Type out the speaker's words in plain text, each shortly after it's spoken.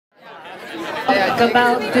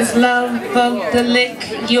about this love of the lick,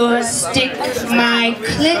 your stick, my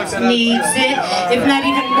clit needs it, if not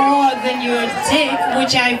even more than your dick,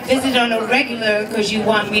 which I visit on a regular because you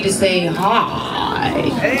want me to say hi.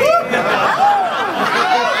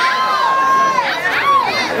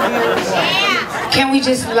 Can we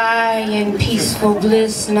just lie in peaceful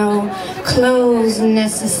bliss? No clothes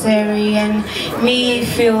necessary, and me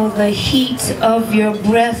feel the heat of your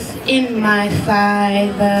breath in my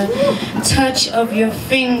thigh, the touch of your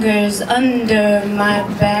fingers under my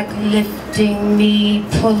back, lifting me,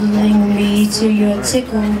 pulling me to your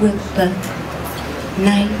tickle with the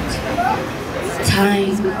night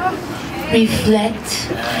time,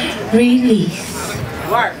 reflect, release.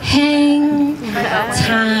 Hang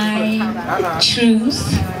time, truth,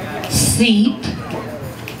 seep,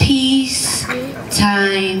 peace,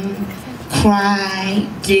 time, cry,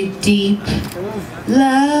 dig deep,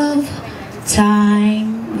 love,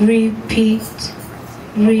 time, repeat,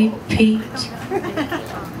 repeat.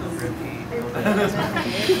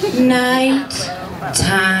 Night,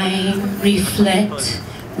 time, reflect,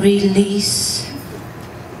 release.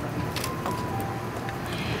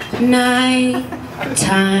 Night,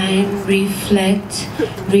 time, reflect,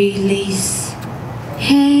 release.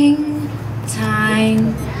 Hang,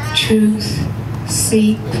 time, truth,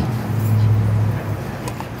 seep.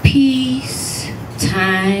 Peace,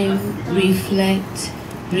 time, reflect,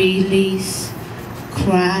 release.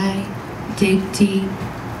 Cry, dig deep,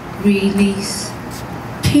 release.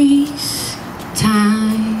 Peace,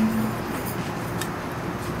 time.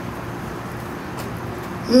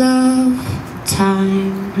 Love,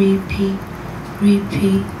 time, repeat.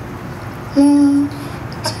 Repeat, love,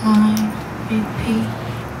 time, repeat,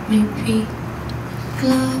 repeat,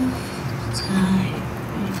 love, time,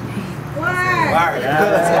 repeat.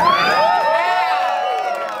 Word.